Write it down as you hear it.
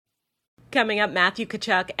Coming up, Matthew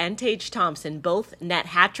Tkachuk and Tage Thompson both net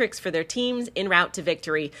hat tricks for their teams en route to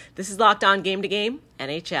victory. This is Locked On Game to Game,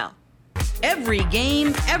 NHL. Every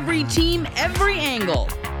game, every team, every angle.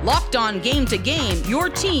 Locked On Game to Game, your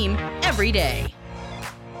team every day.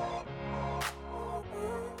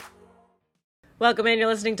 Welcome in. You're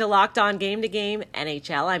listening to Locked On Game to Game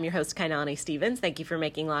NHL. I'm your host, Kainani Stevens. Thank you for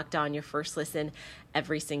making Locked On your first listen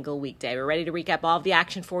every single weekday. We're ready to recap all of the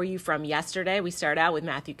action for you from yesterday. We start out with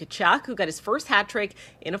Matthew Tkachuk, who got his first hat trick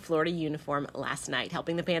in a Florida uniform last night,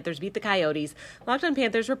 helping the Panthers beat the Coyotes. Locked On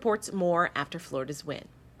Panthers reports more after Florida's win.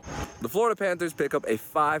 The Florida Panthers pick up a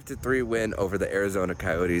 5-3 win over the Arizona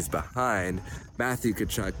Coyotes behind Matthew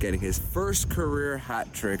Tkachuk getting his first career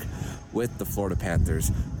hat trick with the Florida Panthers.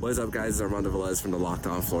 What is up, guys? It's Armando Velez from the Locked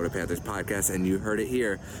On Florida Panthers podcast, and you heard it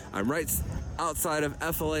here. I'm right outside of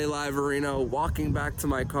FLA Live Arena, walking back to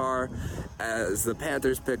my car as the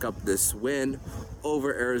Panthers pick up this win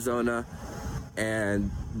over Arizona. And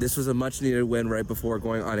this was a much-needed win right before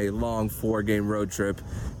going on a long 4-game road trip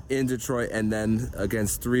in Detroit and then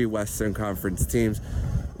against 3 Western Conference teams.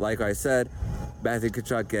 Like I said, Matthew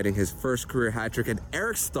Tkachuk getting his first career hat trick, and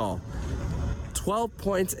Eric Staal, 12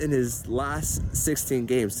 points in his last 16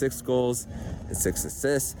 games, 6 goals and 6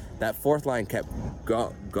 assists. That fourth line kept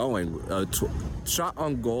going. Shot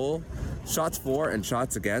on goal, shots for and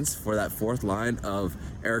shots against for that fourth line of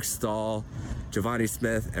Eric Staal, Giovanni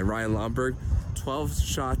Smith, and Ryan Lomberg. 12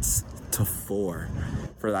 shots to 4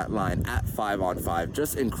 for that line at 5-on-5.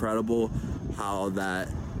 Just incredible how that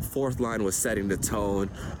fourth line was setting the tone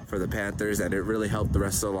for the Panthers, and it really helped the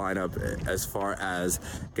rest of the lineup as far as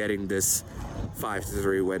getting this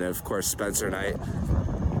 5-3 win. Of course, Spencer Knight,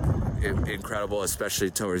 incredible, especially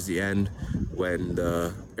towards the end when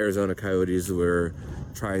the Arizona Coyotes were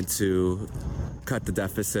trying to cut the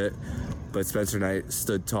deficit, but Spencer Knight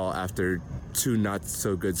stood tall after 2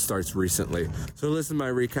 not-so-good starts recently. So listen to my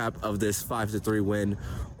recap of this 5-3 win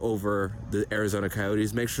over the Arizona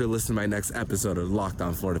Coyotes. Make sure to listen to my next episode of the Locked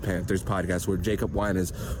On Florida Panthers podcast, where Jacob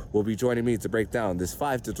Winans will be joining me to break down this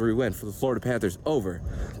 5-3 win for the Florida Panthers over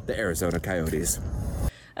the Arizona Coyotes.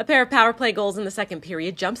 A pair of power play goals in the second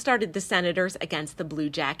period jump-started the Senators against the Blue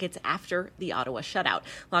Jackets after the Ottawa shutout.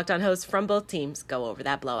 Locked On hosts from both teams go over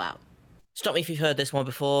that blowout. Stop me if you've heard this one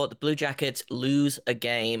before. The Blue Jackets lose a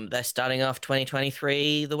game. They're starting off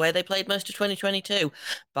 2023 the way they played most of 2022,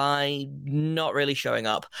 by not really showing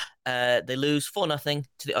up. They lose 4-0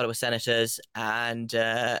 to the Ottawa Senators, and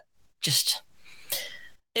it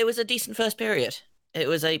was a decent first period. It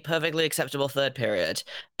was a perfectly acceptable third period.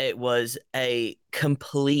 It was a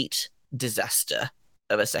complete disaster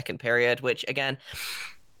of a second period, which, again,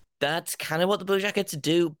 that's kind of what the Blue Jackets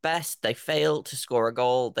do best. They fail to score a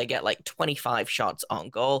goal. They get like 25 shots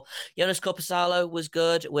on goal. Jonas Korpisalo was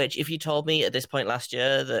good, which if you told me at this point last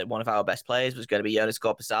year that one of our best players was going to be Jonas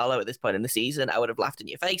Korpisalo at this point in the season, I would have laughed in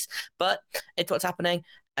your face. But it's what's happening.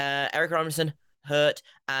 Eric Robinson hurt,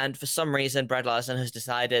 and for some reason Brad Larson has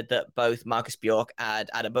decided that both Marcus Bjork and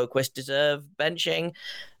Adam Boqvist deserve benching,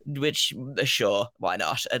 which, sure, why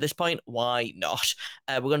not? At this point, why not?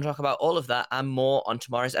 We're going to talk about all of that and more on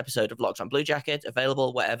tomorrow's episode of Locked On Blue Jackets,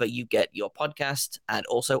 available wherever you get your podcast and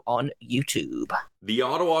also on YouTube. The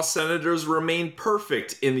Ottawa Senators remain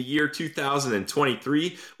perfect in the year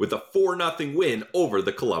 2023 with a 4-0 win over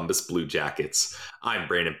the Columbus Blue Jackets. I'm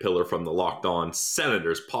Brandon Pillar from the Locked On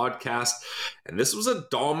Senators podcast, and this was a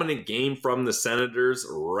dominant game from the Senators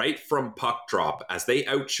right from puck drop as they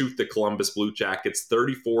outshoot the Columbus Blue Jackets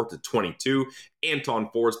 34-22. Anton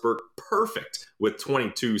Forsberg, perfect with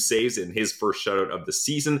 22 saves in his first shutout of the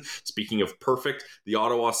season. Speaking of perfect, the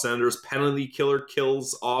Ottawa Senators penalty killer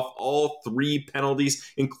kills off all 3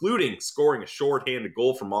 penalties, including scoring a shorthanded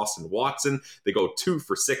goal from Austin Watson. They go 2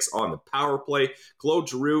 for 6 on the power play. Claude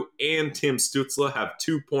Giroux and Tim Stützle have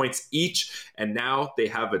 2 points each, and now they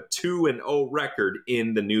have a 2-0 record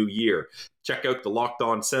in the new year. Check out the Locked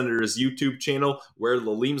On Senators YouTube channel, where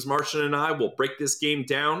Laleems Martian and I will break this game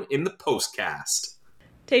down in the postcast.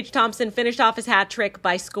 Tage Thompson finished off his hat trick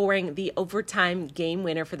by scoring the overtime game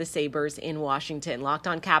winner for the Sabres in Washington. Locked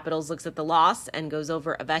On Capitals looks at the loss and goes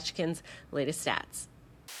over Ovechkin's latest stats.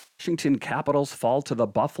 Washington Capitals fall to the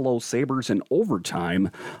Buffalo Sabres in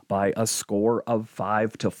overtime by a score of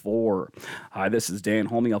 5-4. Hi, this is Dan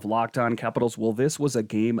Holmey of Locked On Capitals. Well, this was a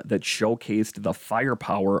game that showcased the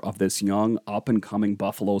firepower of this young, up-and-coming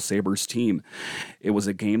Buffalo Sabres team. It was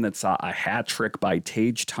a game that saw a hat trick by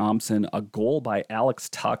Tage Thompson, a goal by Alex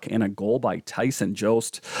Tuch, and a goal by Tyson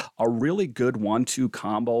Jost. A really good 1-2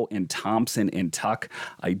 combo in Thompson and Tuch.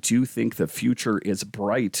 I do think the future is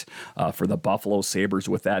bright for the Buffalo Sabres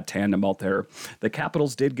with that tandem out there. The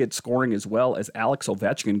Capitals did get scoring as well, as Alex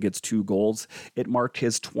Ovechkin gets 2 goals. It marked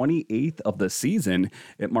his 28th of the season.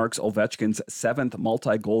 It marks Ovechkin's 7th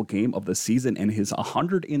multi-goal game of the season and his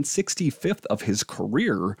 165th of his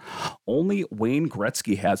career. Only Wayne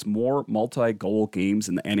Gretzky has more multi-goal games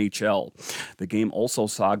in the NHL. The game also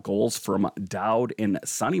saw goals from Dowd and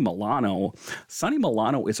Sonny Milano. Sonny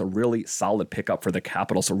Milano is a really solid pickup for the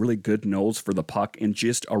Capitals, a really good nose for the puck, and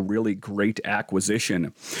just a really great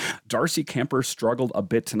acquisition. Darcy Kemper struggled a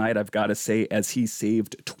bit tonight, I've got to say, as he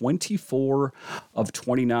saved 24 of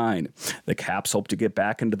 29. The Caps hope to get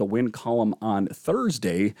back into the win column on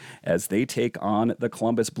Thursday as they take on the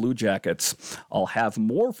Columbus Blue Jackets. I'll have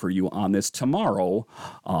more for you on this tomorrow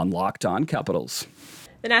on Locked On Capitals.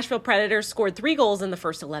 The Nashville Predators scored 3 goals in the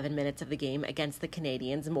first 11 minutes of the game against the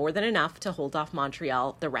Canadiens, more than enough to hold off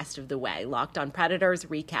Montreal the rest of the way. Locked On Predators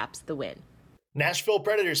recaps the win. Nashville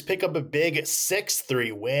Predators pick up a big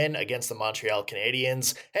 6-3 win against the Montreal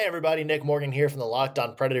Canadiens. Hey everybody, Nick Morgan here from the Locked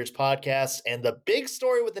On Predators podcast, and the big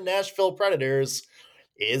story with the Nashville Predators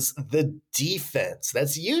is the defense.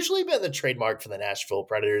 That's usually been the trademark for the Nashville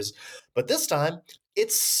Predators, but this time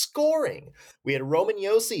it's scoring. We had Roman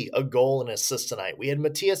Josi, a goal and assist tonight. We had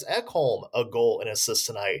Matthias Ekholm, a goal and assist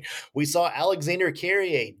tonight. We saw Alexander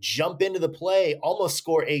Carrier jump into the play, almost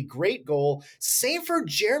score a great goal. Same for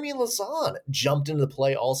Jeremy Lauzon, jumped into the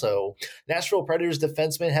play also. Nashville Predators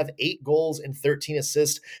defensemen have 8 goals and 13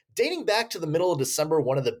 assists. Dating back to the middle of December,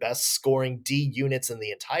 one of the best scoring D units in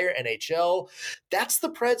the entire NHL. That's the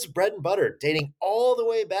Preds' bread and butter, dating all the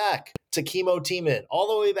way back to Kimmo Timonen,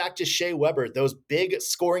 all the way back to Shea Weber, those big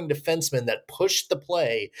scoring defensemen that pushed the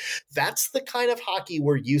play. That's the kind of hockey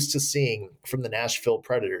we're used to seeing from the Nashville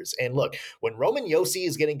Predators. And look, when Roman Josi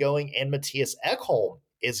is getting going and Matthias Ekholm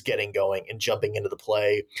is getting going and jumping into the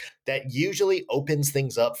play, that usually opens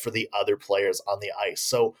things up for the other players on the ice.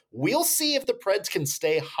 So we'll see if the Preds can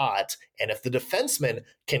stay hot, and if the defensemen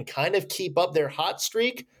can kind of keep up their hot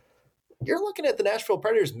streak, you're looking at the Nashville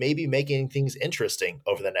Predators maybe making things interesting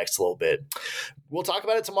over the next little bit. We'll talk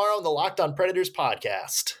about it tomorrow on the Locked On Predators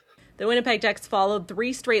podcast. The Winnipeg Jets followed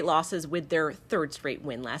 3 straight losses with their 3rd straight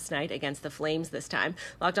win last night against the Flames this time.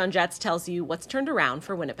 Locked On Jets tells you what's turned around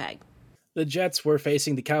for Winnipeg. The Jets were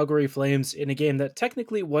facing the Calgary Flames in a game that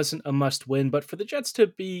technically wasn't a must-win, but for the Jets to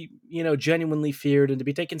be, genuinely feared and to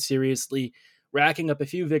be taken seriously, racking up a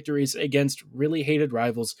few victories against really hated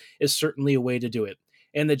rivals is certainly a way to do it.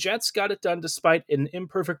 And the Jets got it done despite an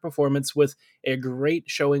imperfect performance with a great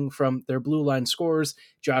showing from their blue line scorers,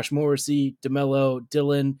 Josh Morrissey, DeMello,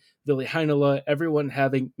 Dillon, Ville Heinola, everyone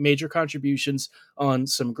having major contributions on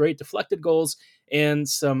some great deflected goals and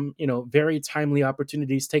some, very timely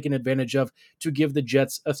opportunities taken advantage of to give the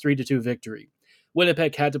Jets a 3-2 victory.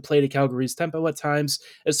 Winnipeg had to play to Calgary's tempo at times,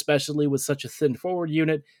 especially with such a thin forward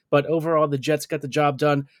unit, but overall the Jets got the job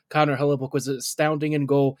done. Connor Hellebuyck was astounding in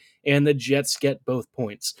goal, and the Jets get both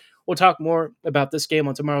points. We'll talk more about this game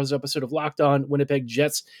on tomorrow's episode of Locked On Winnipeg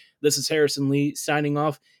Jets. This is Harrison Lee signing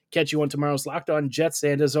off. Catch you on tomorrow's Locked On Jets,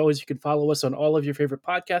 and as always, you can follow us on all of your favorite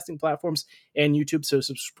podcasting platforms and YouTube, so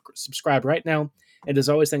subscribe right now. And as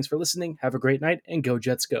always, thanks for listening. Have a great night, and go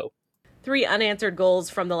Jets go. 3 unanswered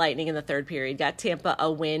goals from the Lightning in the 3rd period got Tampa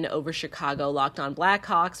a win over Chicago. Locked On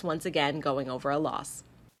Blackhawks once again going over a loss.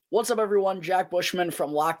 What's up, everyone? Jack Bushman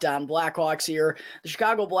from Locked On Blackhawks here. The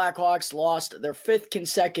Chicago Blackhawks lost their 5th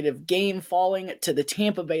consecutive game, falling to the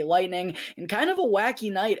Tampa Bay Lightning in kind of a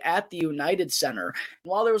wacky night at the United Center.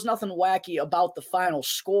 And while there was nothing wacky about the final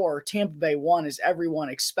score, Tampa Bay won as everyone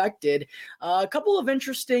expected. A couple of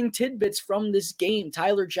interesting tidbits from this game.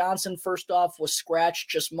 Tyler Johnson, first off, was scratched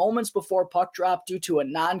just moments before puck drop due to a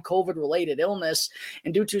non-COVID related illness,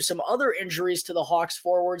 and due to some other injuries to the Hawks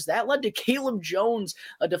forwards, that led to Caleb Jones,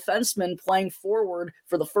 a defenseman, playing forward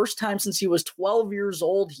for the first time since he was 12 years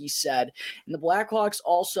old, he said. And the Blackhawks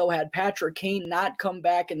also had Patrick Kane not come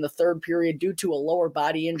back in the 3rd period due to a lower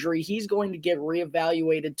body injury. He's going to get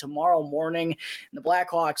reevaluated tomorrow morning. And the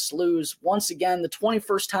Blackhawks lose once again, the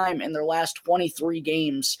 21st time in their last 23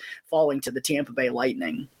 games, falling to the Tampa Bay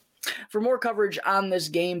Lightning. For more coverage on this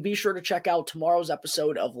game, be sure to check out tomorrow's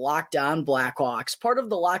episode of Locked On Blackhawks, part of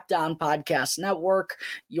the Locked On Podcast Network,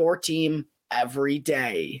 your team every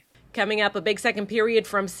day. Coming up, a big second period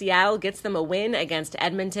from Seattle gets them a win against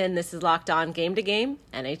Edmonton. This is Locked On Game to Game,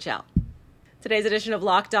 NHL. Today's edition of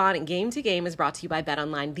Locked On Game to Game is brought to you by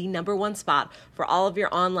BetOnline, the #1 spot for all of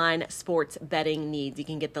your online sports betting needs. You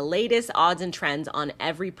can get the latest odds and trends on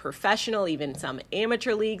every professional, even some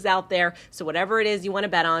amateur leagues out there. So whatever it is you want to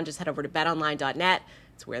bet on, just head over to betonline.net.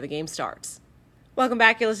 It's where the game starts. Welcome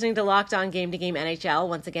back. You're listening to Locked On Game to Game NHL.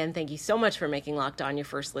 Once again, thank you so much for making Locked On your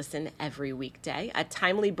first listen every weekday. A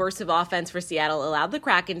timely burst of offense for Seattle allowed the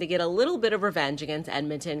Kraken to get a little bit of revenge against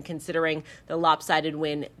Edmonton, considering the lopsided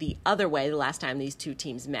win the other way the last time these two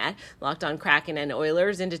teams met. Locked On Kraken and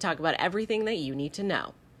Oilers in to talk about everything that you need to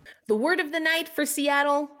know. The word of the night for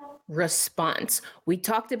Seattle: response. We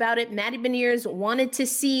talked about it. Matty Beniers wanted to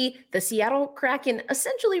see the Seattle Kraken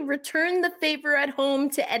essentially return the favor at home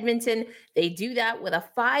to Edmonton. They do that with a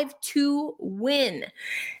 5-2 win.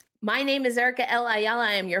 My name is Erica L. Ayala.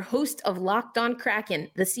 I am your host of Locked On Kraken.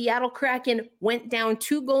 The Seattle Kraken went down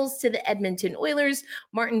 2 goals to the Edmonton Oilers.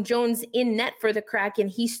 Martin Jones in net for the Kraken.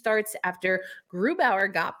 He starts after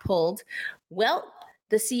Grubauer got pulled. Well,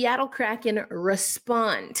 the Seattle Kraken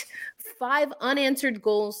respond. 5 unanswered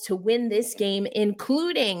goals to win this game,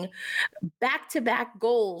 including back-to-back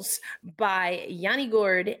goals by Yanni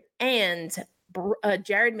Gourde and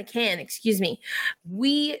Jared McCann,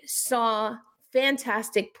 We saw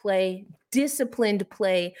fantastic play, disciplined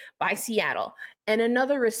play by Seattle. And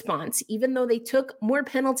another response, even though they took more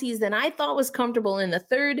penalties than I thought was comfortable in the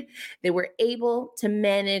third, they were able to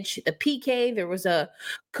manage the PK. There was a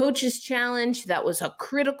coach's challenge that was a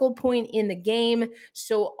critical point in the game.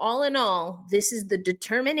 So all in all, this is the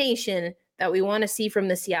determination that we want to see from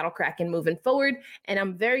the Seattle Kraken moving forward. And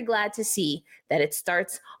I'm very glad to see that it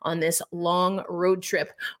starts on this long road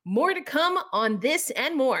trip. More to come on this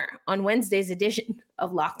and more on Wednesday's edition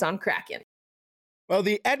of Locked On Kraken. Well,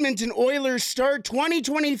 the Edmonton Oilers start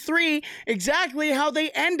 2023 exactly how they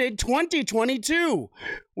ended 2022,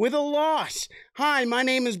 with a loss. Hi, my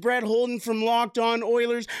name is Brett Holden from Locked On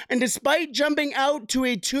Oilers, and despite jumping out to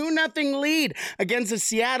a 2-0 lead against the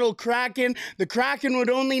Seattle Kraken, the Kraken would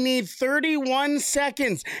only need 31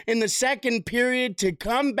 seconds in the second period to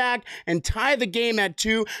come back and tie the game at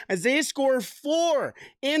 2, as they score 4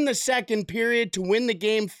 in the second period to win the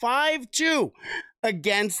game 5-2.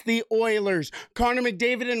 Against the Oilers. Connor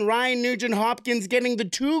McDavid and Ryan Nugent-Hopkins getting the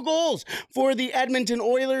 2 goals for the Edmonton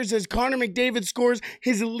Oilers, as Connor McDavid scores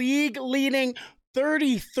his league-leading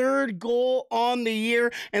 33rd goal on the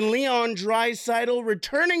year, and Leon Draisaitl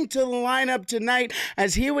returning to the lineup tonight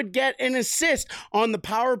as he would get an assist on the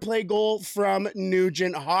power play goal from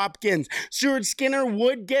Nugent-Hopkins. Stuart Skinner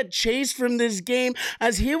would get chased from this game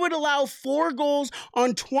as he would allow 4 goals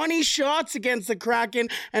on 20 shots against the Kraken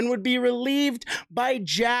and would be relieved by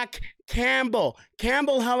Jack Campbell.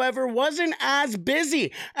 Campbell, however, wasn't as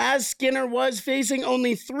busy as Skinner was, facing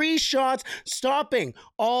only 3 shots, stopping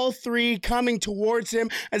all 3 coming towards him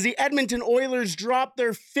as the Edmonton Oilers dropped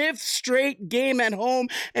their 5th straight game at home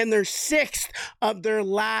and their 6th of their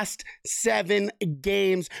last 7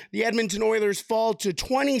 games. The Edmonton Oilers fall to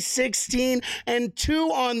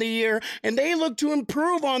 20-16-2 on the year, and they look to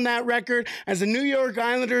improve on that record as the New York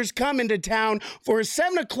Islanders come into town for a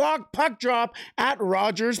 7 o'clock puck drop at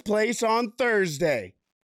Rogers Place on Thursday.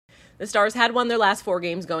 The Stars had won their last 4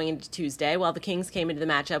 games going into Tuesday, while the Kings came into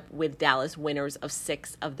the matchup with Dallas winners of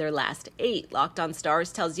 6 of their last 8. Locked On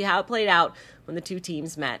Stars tells you how it played out when the two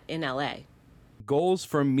teams met in LA. Goals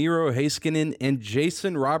from Miro Heiskanen and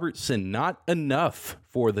Jason Robertson, not enough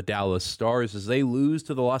for the Dallas Stars as they lose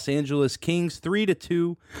to the Los Angeles Kings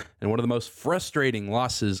 3-2, and one of the most frustrating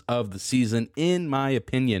losses of the season, in my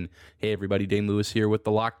opinion. Hey everybody, Dane Lewis here with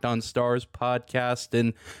the Locked On Stars podcast,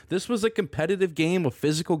 and this was a competitive game, a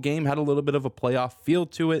physical game, had a little bit of a playoff feel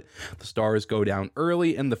to it. The Stars go down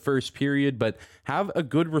early in the first period, but have a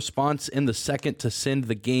good response in the second to send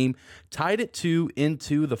the game, tied it 2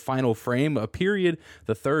 into the final frame, a period,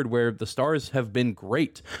 the third, where the Stars have been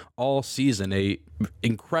great all season, a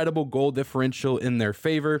incredible goal differential in their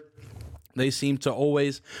favor. They seem to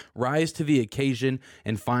always rise to the occasion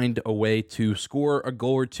and find a way to score a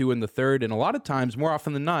goal or 2 in the third. And a lot of times, more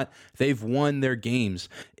often than not, they've won their games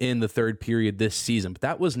in the third period this season. But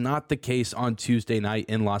that was not the case on Tuesday night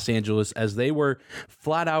in Los Angeles, as they were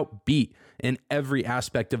flat out beat in every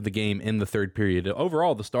aspect of the game in the third period.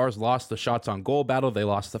 Overall, the Stars lost the shots on goal battle. They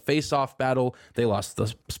lost the face-off battle. They lost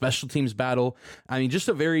the special teams battle. I mean, just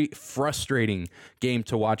a very frustrating game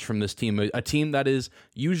to watch from this team. A team that is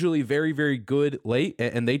usually very, very good late,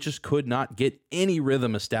 and they just could not get any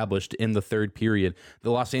rhythm established in the third period. The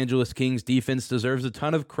Los Angeles Kings defense deserves a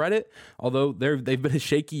ton of credit, although they've been a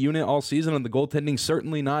shaky unit all season, and the goaltending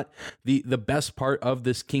certainly not the best part of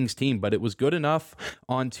this Kings team, but it was good enough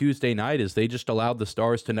on Tuesday night as Panthers. They just allowed the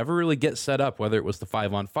Stars to never really get set up, whether it was the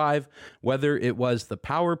 5-on-5, whether it was the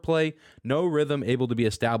power play, no rhythm able to be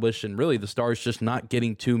established, and really the Stars just not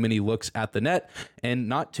getting too many looks at the net and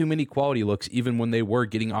not too many quality looks even when they were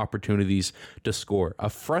getting opportunities to score. A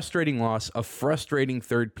frustrating loss, a frustrating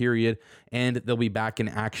third period, and they'll be back in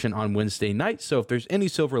action on Wednesday night. So if there's any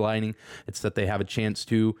silver lining, it's that they have a chance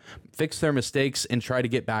to fix their mistakes and try to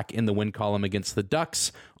get back in the win column against the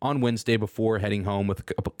Ducks on Wednesday before heading home with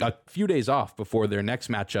a few days off before their next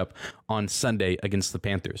matchup on Sunday against the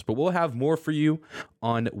Panthers. But we'll have more for you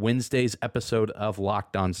on Wednesday's episode of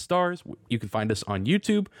Locked On Stars. You can find us on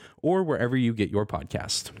YouTube or wherever you get your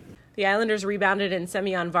podcast. The Islanders rebounded and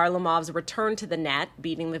Semyon Varlamov's return to the net,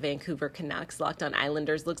 beating the Vancouver Canucks. Locked On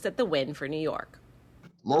Islanders looks at the win for New York.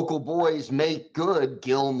 Local boys make good.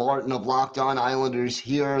 Gil Martin of Locked On Islanders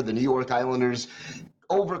here. The New York Islanders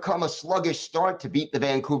overcome a sluggish start to beat the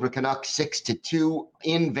Vancouver Canucks 6-2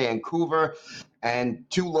 in Vancouver. And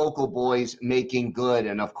two local boys making good.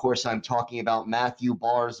 And of course, I'm talking about Matthew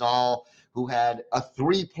Barzal, who had a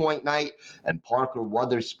 3-point night, and Parker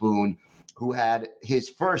Wotherspoon, who had his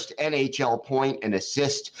first NHL point and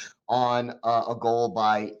assist on a goal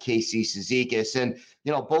by Casey Cizikas. And,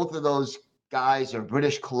 both of those guys are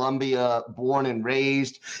British Columbia born and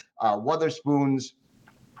raised. Wotherspoon's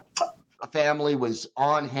family was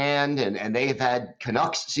on hand, and they've had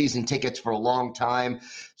Canucks season tickets for a long time.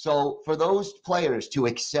 So for those players to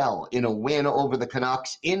excel in a win over the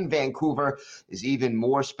Canucks in Vancouver is even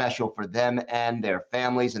more special for them and their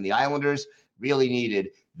families. And the Islanders really needed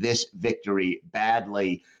this victory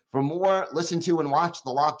badly. For more, listen to and watch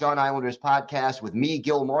the Locked On Islanders podcast with me,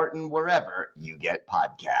 Gil Martin, wherever you get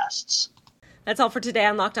podcasts. That's all for today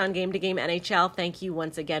on Locked On Game to Game NHL. Thank you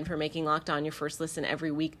once again for making Locked On your first listen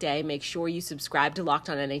every weekday. Make sure you subscribe to Locked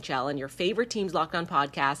On NHL and your favorite team's Locked On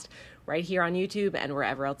podcast right here on YouTube and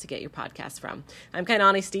wherever else you get your podcasts from. I'm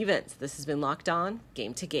Kainani Stevens. This has been Locked On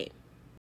Game to Game.